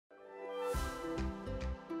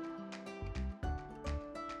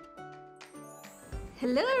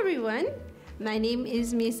Hello everyone, my name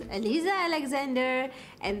is Miss Eliza Alexander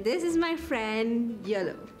and this is my friend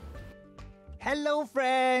Yellow. Hello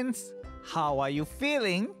friends! How are you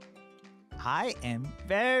feeling? I am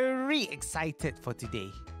very excited for today.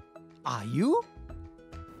 Are you?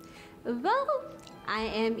 Well, I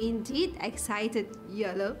am indeed excited,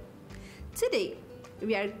 Yellow. Today,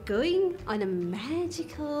 we are going on a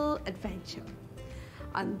magical adventure.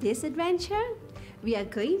 On this adventure, we are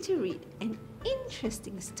going to read an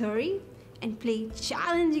interesting story and play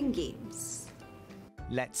challenging games.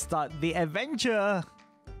 Let's start the adventure!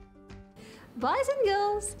 Boys and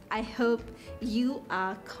girls, I hope you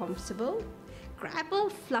are comfortable. Grab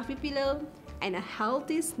a fluffy pillow and a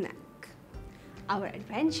healthy snack. Our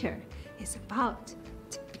adventure is about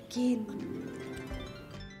to begin.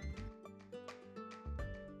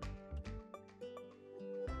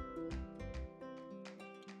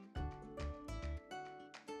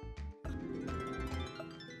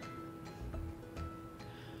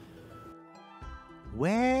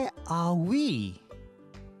 Where are we?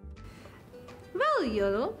 Well,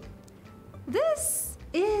 Yolo, this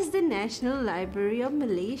is the National Library of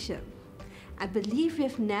Malaysia. I believe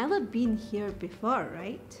you've never been here before,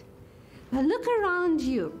 right? Well, look around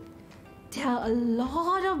you. There are a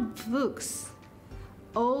lot of books,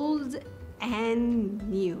 old and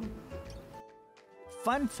new.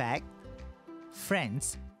 Fun fact,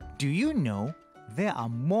 friends, do you know there are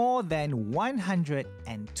more than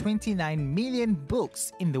 129 million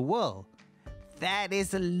books in the world? That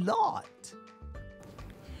is a lot.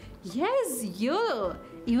 Yes, Yolo,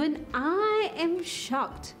 even I am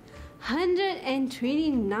shocked.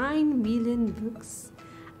 129 million books.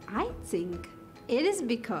 I think it is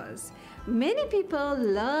because many people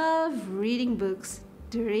love reading books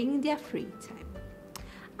during their free time.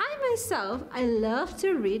 I love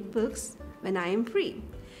to read books when I am free.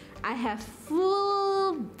 I have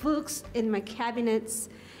full books in my cabinets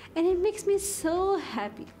and it makes me so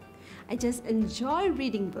happy. I just enjoy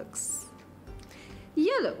reading books.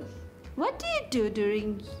 Yellow, what do you do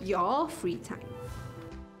during your free time?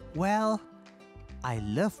 Well, I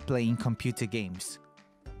love playing computer games.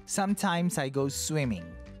 Sometimes I go swimming.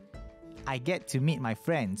 I get to meet my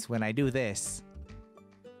friends when I do this.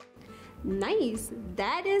 Nice,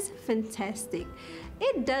 that is fantastic.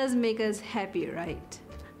 It does make us happy, right?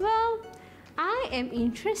 Well, I am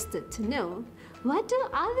interested to know, what do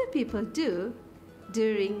other people do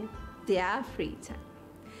during their free time?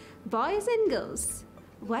 Boys and girls,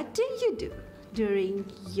 what do you do during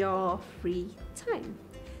your free time?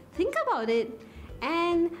 Think about it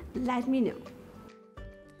and let me know.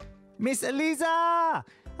 Miss Eliza!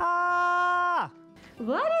 Ah!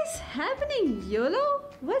 What is happening, Yolo?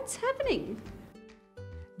 What's happening?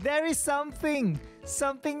 There is something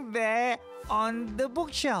there on the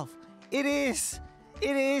bookshelf. It is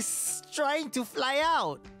trying to fly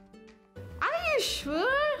out. Are you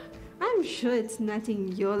sure? I'm sure it's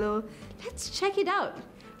nothing, Yolo. Let's check it out.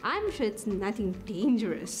 I'm sure it's nothing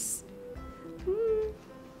dangerous.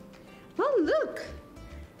 Well, look.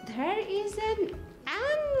 There is an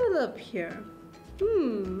envelope here.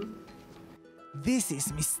 This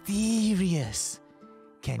is mysterious.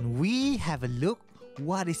 Can we have a look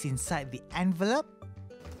what is inside the envelope?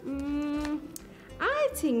 I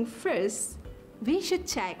think first we should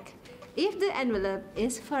check if the envelope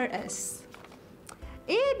is for us.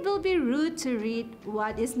 It will be rude to read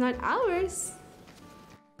what is not ours.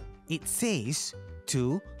 It says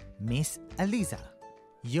to Miss Eliza,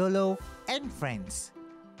 Yolo and friends.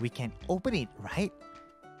 We can open it, right?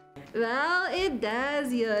 Well, it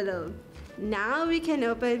does, Yolo. Now we can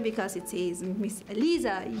open because it says Miss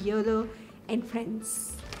Eliza, Yolo and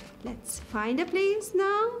friends. Let's find a place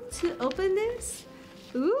now to open this.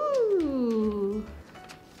 Ooh!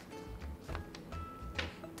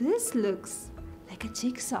 This looks like a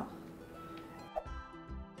jigsaw.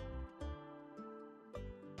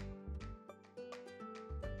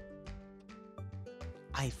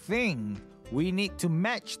 I think we need to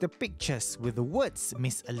match the pictures with the words,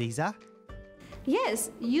 Miss Eliza.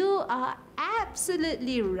 Yes, you are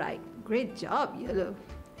absolutely right. Great job, Yellow.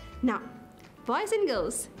 Now, boys and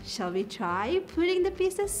girls, shall we try putting the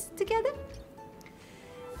pieces together?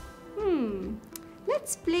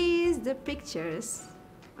 Let's place the pictures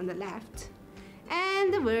on the left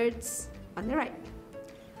and the words on the right.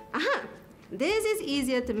 Aha! This is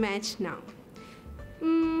easier to match now.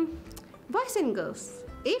 Boys and girls,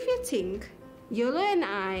 if you think Yolo and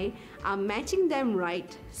I are matching them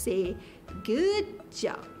right, say good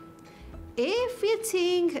job. If you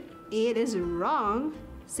think it is wrong,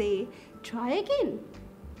 say try again.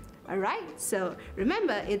 Alright, so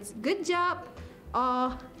remember it's good job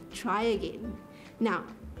or try again. Now,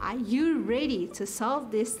 are you ready to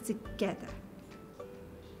solve this together?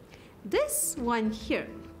 This one here.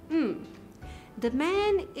 The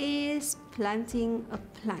man is planting a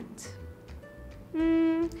plant.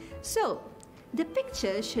 So, the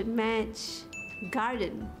picture should match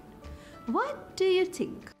garden. What do you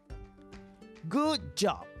think? Good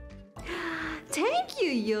job. Thank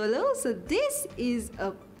you, YOLO. So this is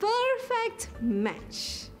a perfect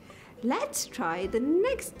match. Let's try the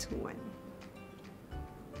next one.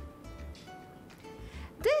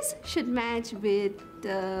 This should match with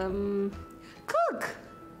cook.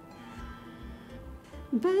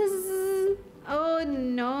 Buzz. Oh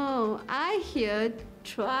no, I hear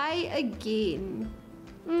try again.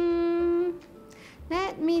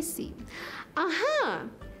 Let me see. Aha!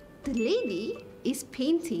 The lady is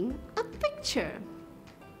painting a picture.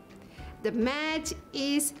 The match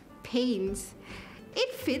is paint.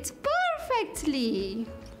 It fits perfectly.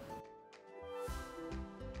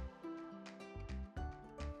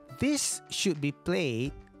 This should be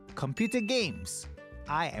played computer games.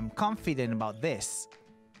 I am confident about this.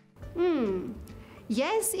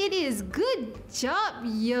 Yes, it is. Good job,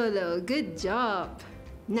 YOLO. Good job.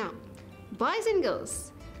 Now, boys and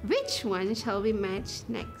girls, which one shall we match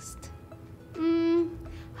next?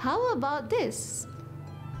 How about this?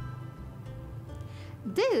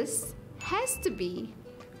 This has to be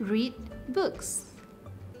read books.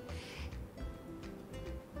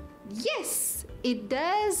 Yes, it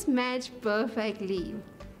does match perfectly.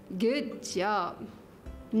 Good job.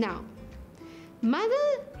 Now,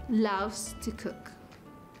 mother loves to cook.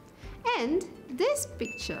 And this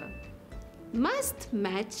picture must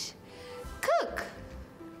match cook.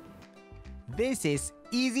 This is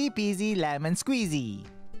easy peasy lemon squeezy.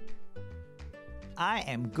 I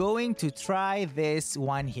am going to try this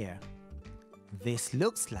one here. This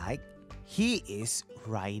looks like he is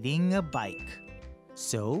riding a bike.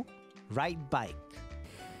 So, ride bike.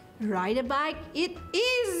 Ride a bike, it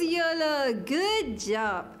is, YOLO. Good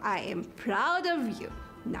job. I am proud of you.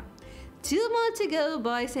 Now, 2 more to go,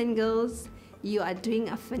 boys and girls. You are doing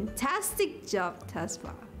a fantastic job thus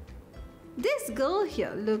far. This girl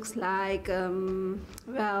here looks like,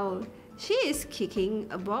 she is kicking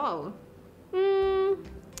a ball.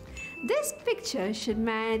 This picture should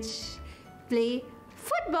match play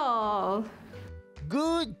football.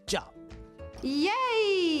 Good job.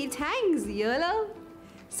 Yay! Thanks, YOLO.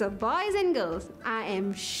 So, boys and girls, I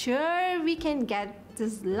am sure we can get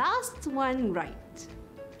this last one right.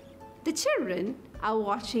 The children are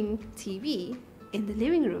watching TV in the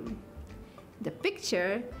living room. The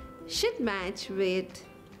picture should match with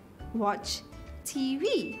watch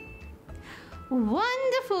TV.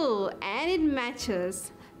 Wonderful! And it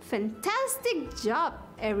matches. Fantastic job,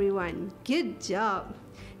 everyone. Good job.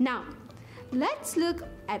 Now, let's look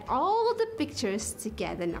at all the pictures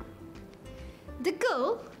together now. The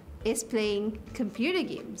girl is playing computer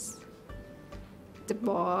games. The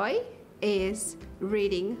boy is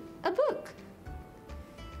reading a book.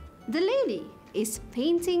 The lady is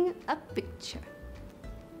painting a picture.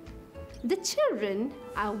 The children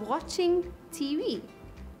are watching TV.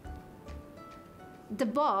 The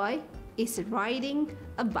boy is riding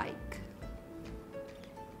a bike.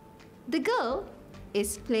 The girl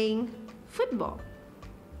is playing football.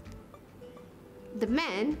 The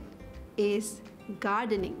man is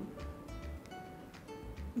gardening.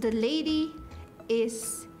 The lady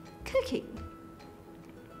is cooking.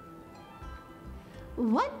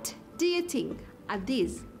 What do you think are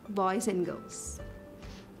these, boys and girls?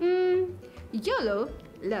 YOLO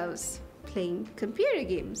loves playing computer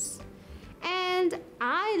games. And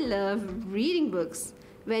I love reading books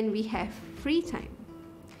when we have free time.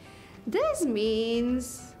 This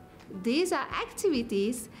means these are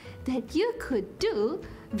activities that you could do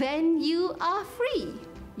when you are free.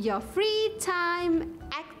 Your free time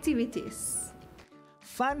activities.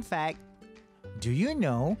 Fun fact, do you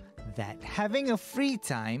know that having a free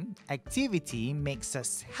time activity makes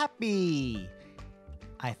us happy?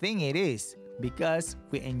 I think it is because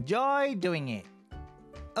we enjoy doing it.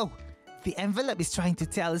 Oh, the envelope is trying to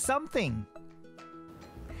tell us something.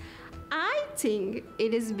 I think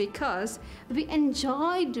it is because we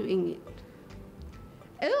enjoy doing it.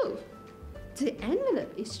 Oh, the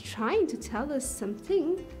envelope is trying to tell us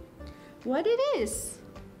something. What it is?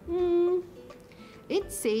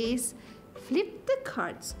 It says, flip the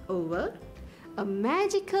cards over. A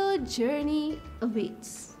magical journey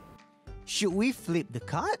awaits. Should we flip the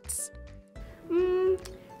cards?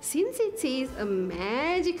 Since it says a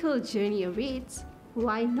magical journey awaits,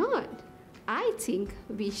 why not? I think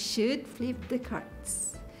we should flip the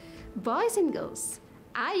cards. Boys and girls,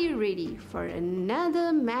 Are you ready for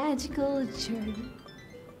another magical journey?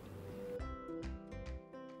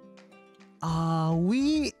 Are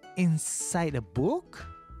we inside a book?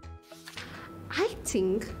 I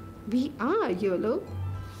think we are, YOLO.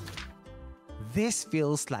 This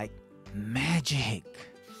feels like magic.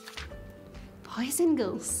 Boys and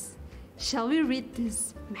girls, shall we read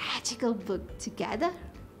this magical book together?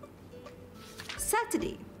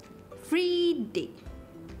 Saturday, free day.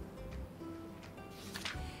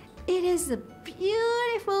 It is a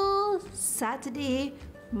beautiful Saturday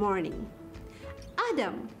morning.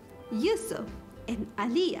 Adam, Yusuf, and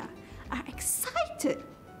Aliyah are excited.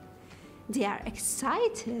 They are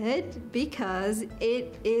excited because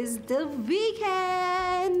it is the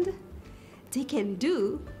weekend. They can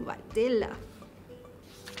do what they love.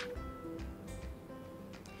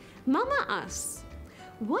 Mama asks,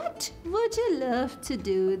 "What would you love to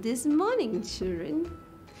do this morning, children?"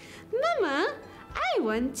 "Mama, I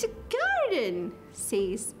want to garden,"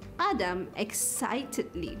 says Adam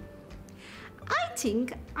excitedly. "I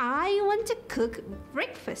think I want to cook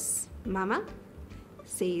breakfast, Mama,"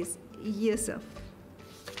 says Yusuf.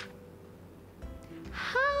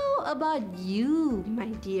 "How about you,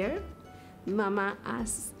 my dear?" Mama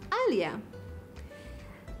asks Aliyah.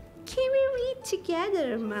 "Can we read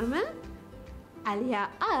together, Mama?" Aliyah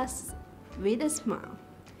asks with a smile.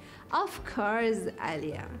 "Of course,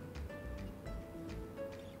 Aliyah."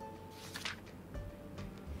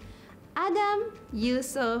 Adam,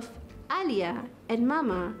 Yusuf, Aliyah, and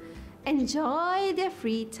Mama enjoy their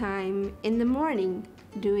free time in the morning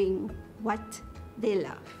doing what they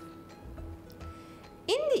love.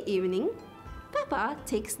 In the evening, Papa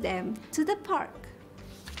takes them to the park.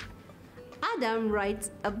 Adam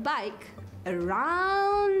rides a bike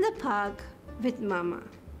around the park with Mama.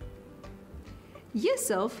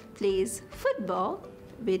 Yusuf plays football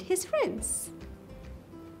with his friends.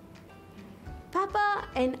 Papa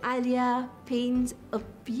and Aliyah paint a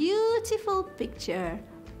beautiful picture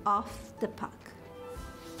of the park.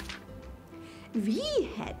 "We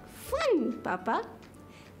had fun, Papa.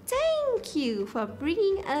 Thank you for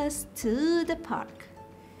bringing us to the park,"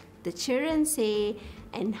 the children say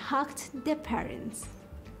and hugged their parents.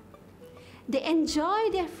 They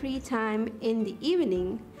enjoy their free time in the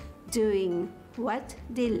evening doing what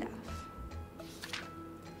they love.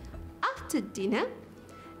 After dinner,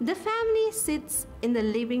 the family sits in the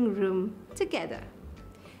living room together.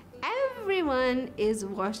 Everyone is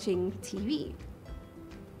watching TV.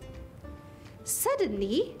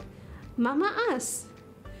 Suddenly, Mama asks,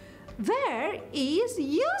 "Where is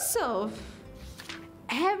Yusuf?"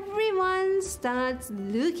 Everyone starts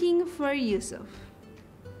looking for Yusuf.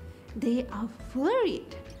 They are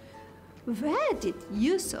worried. Where did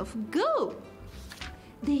Yusuf go?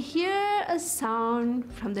 They hear a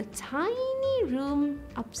sound from the tiny room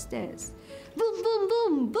upstairs. Boom, boom,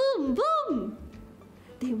 boom, boom, boom.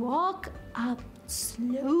 They walk up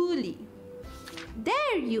slowly.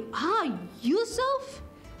 "There you are, Yusuf.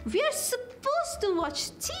 We are supposed to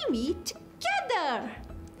watch TV together,"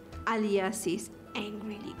 Aliyah says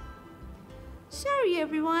angrily. "Sorry,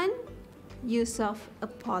 everyone," Yusuf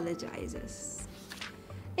apologizes.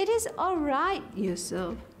 "It is all right,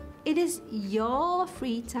 Yusuf. It is your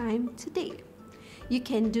free time today. You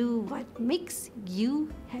can do what makes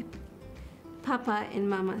you happy," Papa and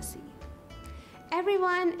Mama say.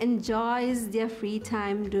 Everyone enjoys their free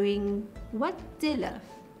time doing what they love.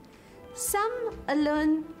 Some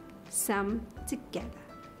alone, some together.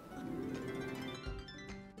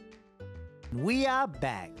 We are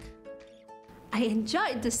back. I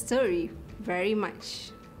enjoyed the story very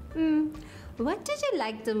much. What did you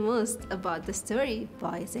like the most about the story,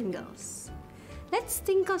 boys and girls? Let's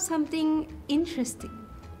think of something interesting.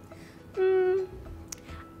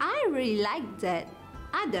 I really like that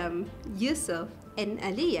Adam, Yusuf, and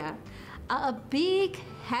Aliyah are a big,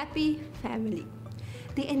 happy family.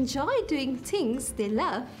 They enjoy doing things they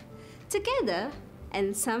love together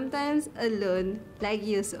and sometimes alone, like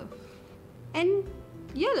Yusuf. And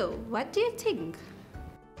YOLO, what do you think?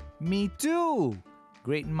 Me too.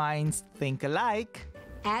 Great minds think alike.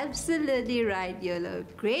 Absolutely right, YOLO.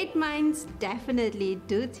 Great minds definitely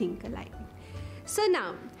do think alike. So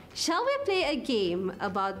now, shall we play a game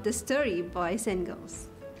about the story, boys and girls?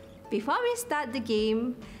 Before we start the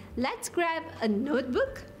game, let's grab a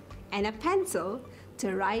notebook and a pencil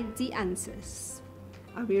to write the answers.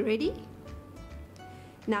 Are we ready?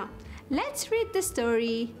 Now, let's read the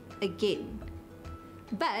story again.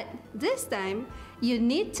 But this time, you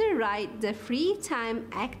need to write the free time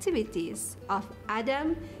activities of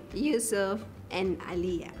Adam, Yusuf, and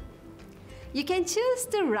Aliyah. You can choose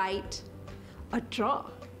to write or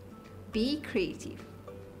draw. Be creative.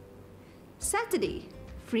 Saturday,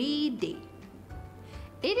 free day.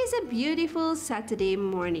 It is a beautiful Saturday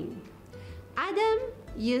morning. Adam,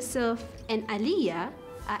 Yusuf, and Aliyah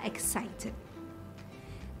are excited.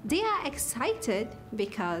 They are excited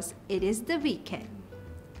because it is the weekend.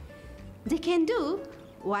 They can do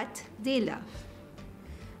what they love.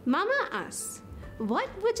 Mama asks, "What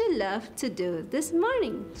would you love to do this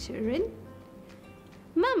morning, children?"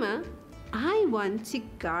 "Mama, I want to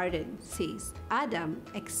garden," says Adam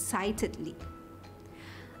excitedly.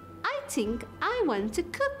 "I think I want to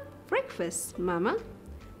cook breakfast, Mama,"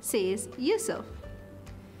 says Yusuf.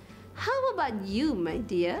 "How about you, my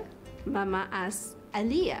dear?" Mama asks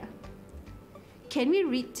Aliyah. "Can we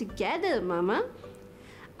read together, Mama?"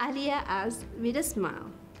 Aliyah asks with a smile.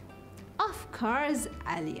 "Of course,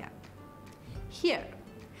 Aliyah." Here,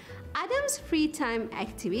 Adam's free time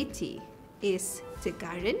activity is to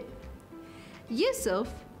garden. Yusuf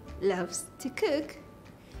loves to cook,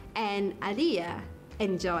 and Aliyah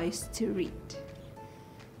enjoys to read.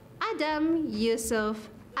 Adam, Yusuf,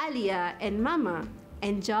 Aliyah, and Mama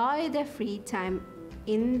enjoy their free time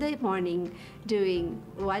in the morning doing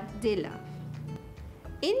what they love.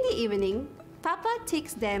 In the evening, Papa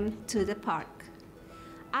takes them to the park.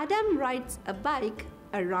 Adam rides a bike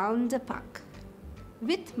around the park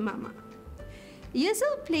with Mama.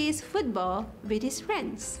 Yusuf plays football with his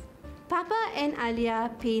friends. Papa and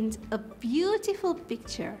Aliyah paint a beautiful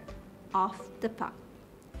picture of the park.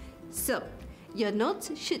 So, your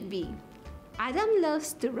notes should be: Adam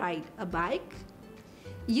loves to ride a bike,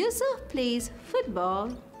 Yusuf plays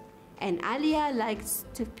football, and Aliyah likes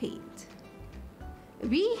to paint.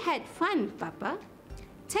 "We had fun, Papa.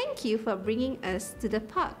 Thank you for bringing us to the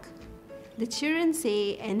park," the children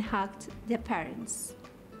say and hugged their parents.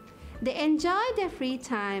 They enjoy their free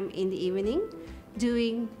time in the evening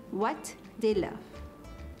doing what they love.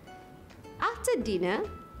 After dinner,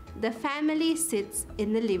 the family sits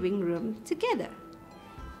in the living room together.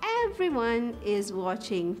 Everyone is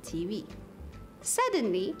watching TV.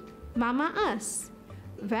 Suddenly, Mama asks,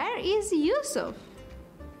 "Where is Yusuf?"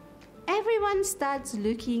 Everyone starts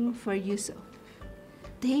looking for Yusuf.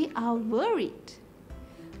 They are worried.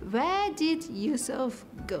 Where did Yusuf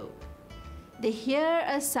go? They hear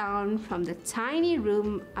a sound from the tiny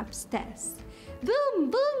room upstairs. Boom,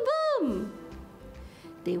 boom, boom!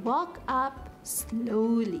 They walk up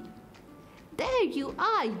slowly. "There you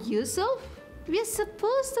are, Yusuf. We're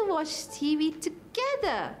supposed to watch TV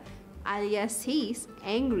together," Aliyah says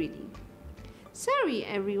angrily. "Sorry,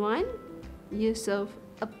 everyone," Yusuf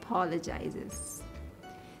apologizes.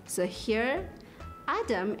 So here,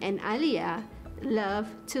 Adam and Aliyah love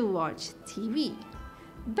to watch TV,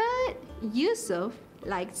 but Yusuf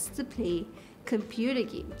likes to play computer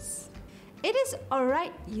games. "It is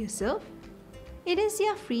alright, Yusuf. It is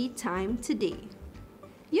your free time today.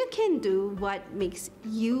 You can do what makes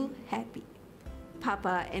you happy,"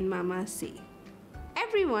 Papa and Mama say.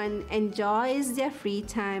 Everyone enjoys their free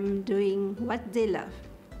time doing what they love.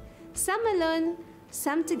 Some alone,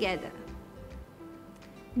 some together.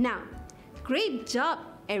 Now, great job,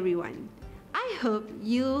 everyone. I hope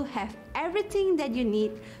you have everything that you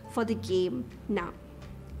need for the game now.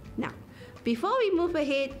 Now, before we move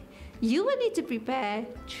ahead, you will need to prepare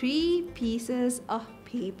 3 pieces of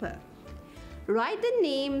paper. Write the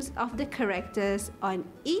names of the characters on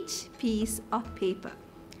each piece of paper.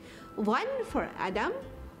 1 for Adam,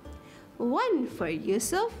 1 for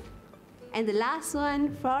Yusuf, and the last one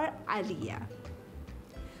for Aliyah.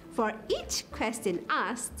 For each question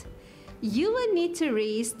asked, you will need to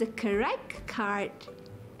raise the correct card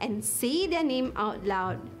and say their name out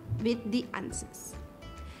loud with the answers.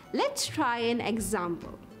 Let's try an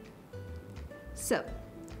example. So,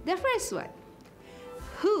 the first one.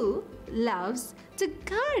 Who loves to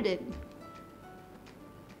garden?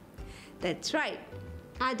 That's right,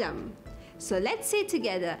 Adam. So let's say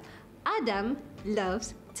together, Adam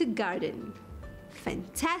loves to garden.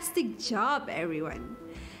 Fantastic job, everyone.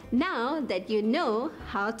 Now that you know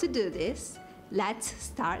how to do this, let's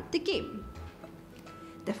start the game.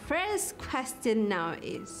 The first question now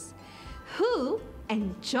is, who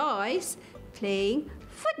enjoys playing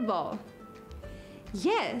football?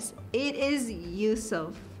 Yes, it is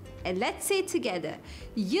Yusuf. And let's say together,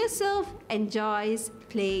 Yusuf enjoys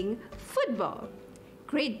playing football.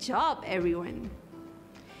 Great job, everyone.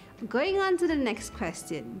 Going on to the next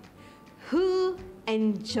question. Who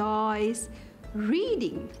enjoys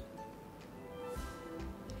reading?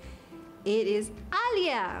 It is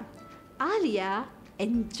Aliyah. Aliyah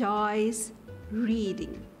enjoys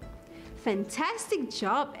reading. Fantastic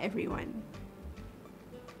job, everyone.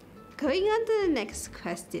 Going on to the next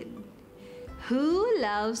question. Who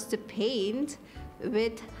loves to paint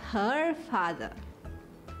with her father.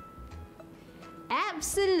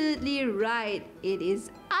 Absolutely right, it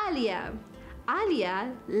is Alia.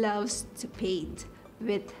 Alia loves to paint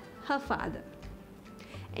with her father.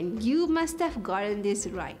 And you must have gotten this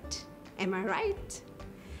right. Am I right?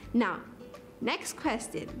 Now, next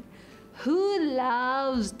question. Who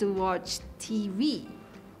loves to watch TV?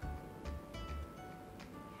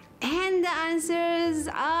 And the answers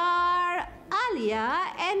are Alia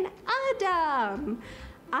and Adam.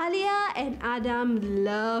 Alia and Adam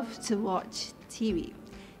love to watch TV.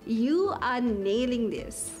 You are nailing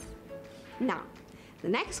this. Now, the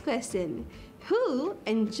next question. Who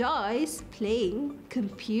enjoys playing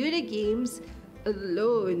computer games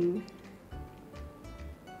alone?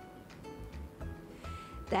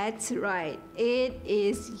 That's right, it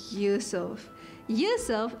is Yusuf.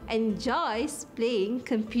 Yusuf enjoys playing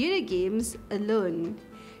computer games alone.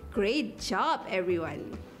 Great job,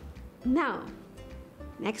 everyone. Now,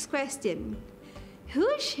 next question. Who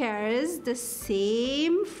shares the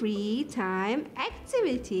same free time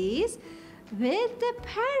activities with the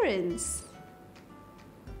parents?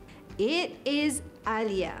 It is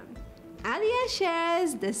Alia. Alia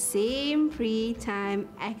shares the same free time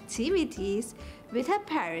activities with her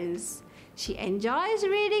parents. She enjoys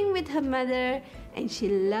reading with her mother and she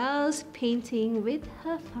loves painting with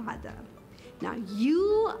her father. Now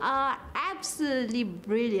you are absolutely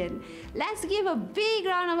brilliant. Let's give a big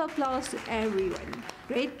round of applause to everyone.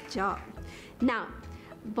 Great job. Now,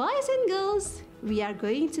 boys and girls, we are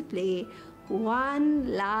going to play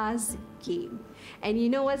one last game. And you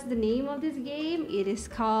know what's the name of this game? It is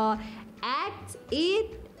called Act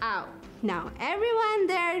It Out. Now, everyone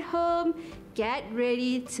there at home, get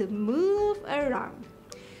ready to move around.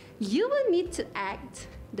 You will need to act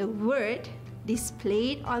the word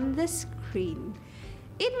displayed on the screen.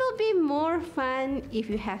 It will be more fun if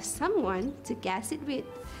you have someone to guess it with.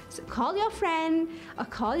 So call your friend, or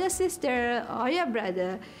call your sister, or your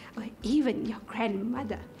brother, or even your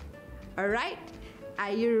grandmother. Alright,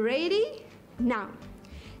 are you ready? Now,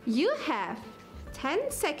 you have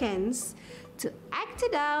 10 seconds to act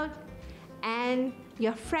it out, and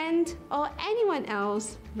your friend or anyone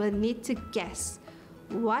else will need to guess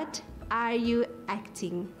what are you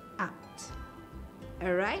acting out.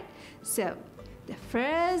 Alright, so the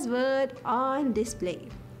first word on display.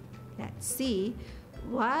 Let's see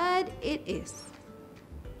what it is.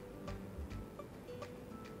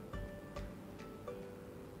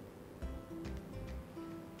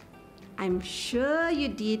 I'm sure you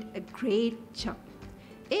did a great job.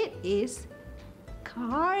 It is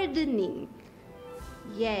gardening.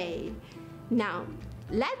 Yay! Now,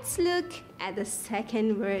 let's look at the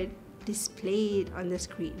second word displayed on the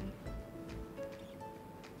screen.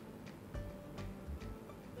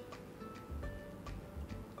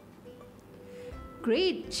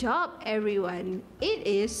 Great job, everyone. It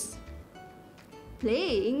is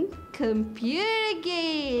playing computer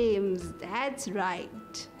games. That's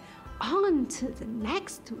right. On to the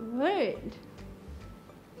next word.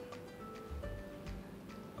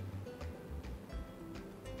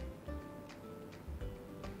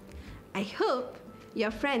 I hope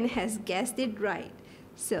your friend has guessed it right.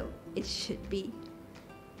 So it should be.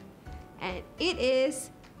 And it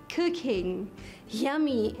is cooking.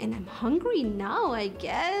 Yummy, and I'm hungry now, I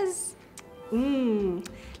guess.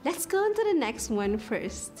 Let's go on to the next one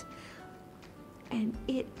first. And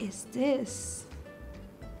it is this.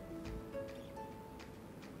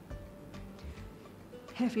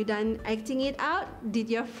 Have you done acting it out? Did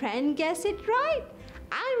your friend guess it right?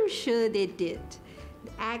 I'm sure they did.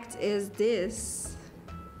 The act is this.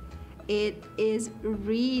 It is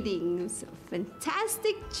reading. So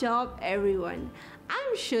fantastic job, everyone.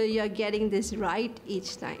 I'm sure you're getting this right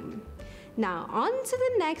each time. Now, on to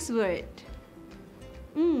the next word.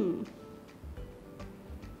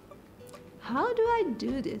 How do I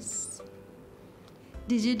do this?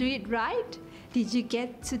 Did you do it right? Did you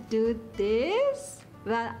get to do this?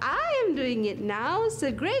 Well, I am doing it now,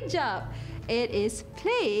 so great job. It is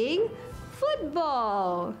playing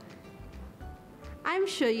football. I'm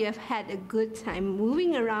sure you have had a good time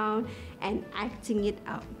moving around and acting it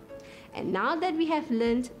out. And now that we have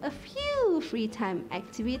learned a few free time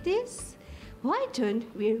activities, why don't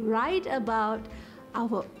we write about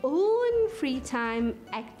our own free time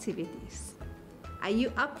activities? Are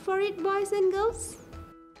you up for it, boys and girls?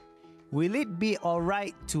 Will it be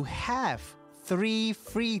alright to have 3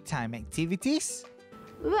 free time activities?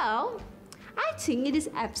 Well, I think it is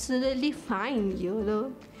absolutely fine,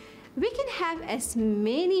 YOLO. We can have as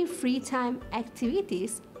many free time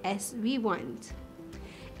activities as we want.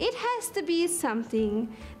 It has to be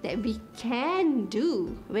something that we can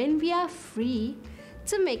do when we are free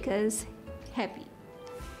to make us happy.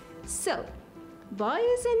 So,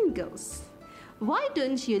 boys and girls, why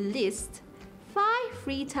don't you list 5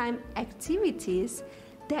 free time activities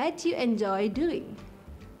that you enjoy doing?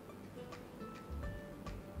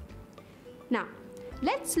 Now,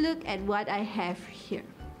 let's look at what I have here.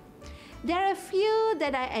 There are a few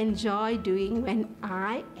that I enjoy doing when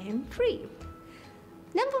I am free.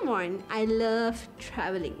 Number 1, I love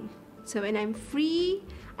traveling. So when I'm free,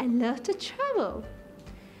 I love to travel.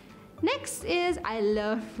 Next is I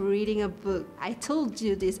love reading a book. I told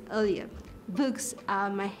you this earlier. Books are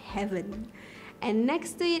my heaven. And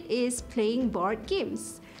next to it is playing board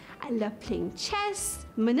games. I love playing chess,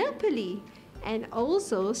 Monopoly, and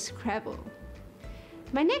also Scrabble.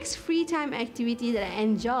 My next free time activity that I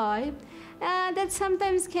enjoy that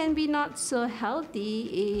sometimes can be not so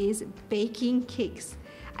healthy is baking cakes.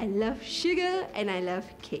 I love sugar and I love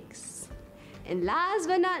cakes. And last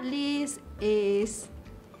but not least is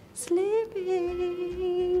sleeping.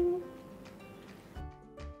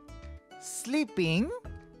 Sleeping?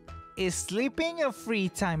 Is sleeping a free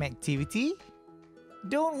time activity?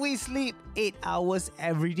 Don't we sleep 8 hours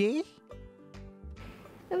every day?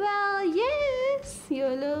 Well, yes,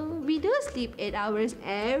 YOLO. We do sleep 8 hours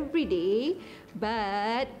every day,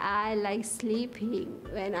 but I like sleeping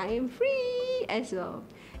when I am free as well.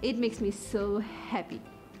 It makes me so happy.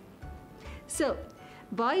 So,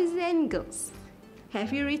 boys and girls,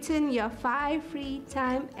 have you written your 5 free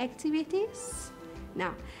time activities?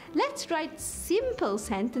 Now, let's write simple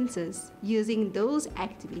sentences using those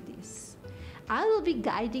activities. I will be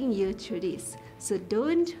guiding you through this, so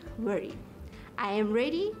don't worry. I am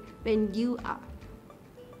ready when you are.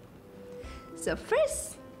 So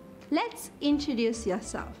first, let's introduce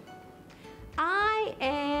yourself. I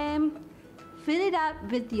am, fill it up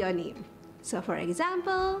with your name. So for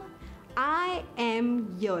example, I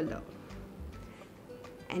am YOLO.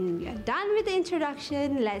 And we are done with the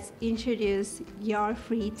introduction. Let's introduce your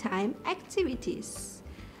free time activities.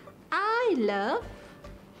 I love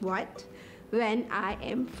what? When I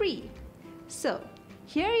am free. So,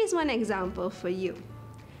 here is one example for you.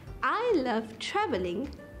 I love traveling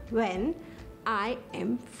when I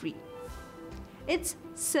am free. It's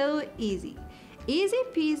so easy. Easy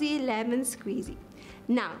peasy lemon squeezy.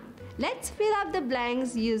 Now, let's fill up the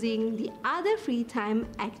blanks using the other free time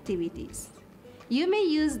activities. You may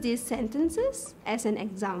use these sentences as an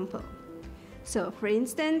example. So, for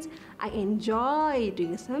instance, I enjoy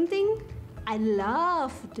doing something. I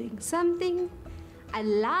love doing something. I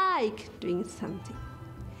like doing something.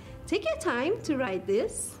 Take your time to write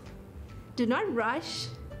this. Do not rush.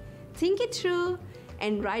 Think it through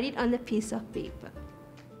and write it on a piece of paper.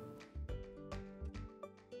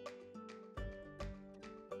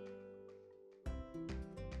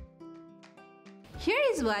 Here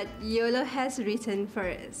is what YOLO has written for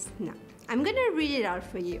us. Now, I'm going to read it out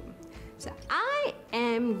for you. So, I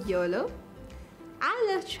am YOLO.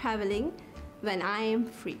 I love traveling when I am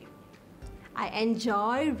free. I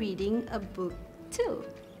enjoy reading a book too.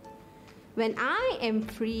 When I am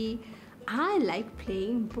free, I like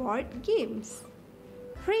playing board games.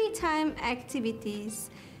 Free time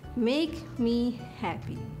activities make me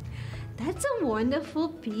happy. That's a wonderful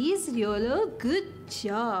piece, YOLO. Good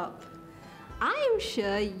job. I am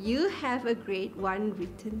sure you have a great one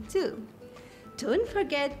written too. Don't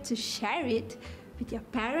forget to share it with your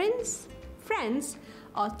parents, friends,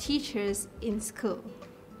 or teachers in school.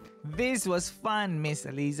 This was fun, Miss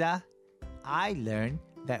Eliza. I learned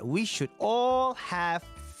that we should all have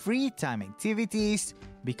free time activities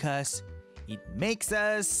because it makes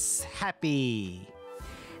us happy.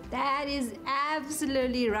 That is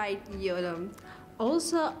absolutely right, YOLO.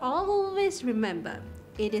 Also, always remember,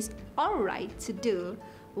 it is alright to do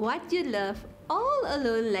what you love all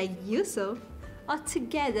alone like Yusuf or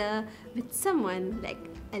together with someone like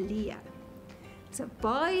Aliyah. So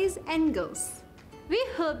boys and girls, we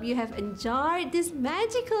hope you have enjoyed this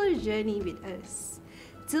magical journey with us.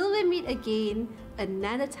 Till we meet again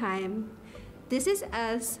another time, this is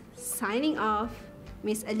us signing off,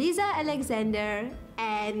 Miss Eliza Alexander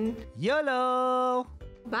and YOLO!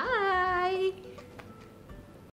 bye!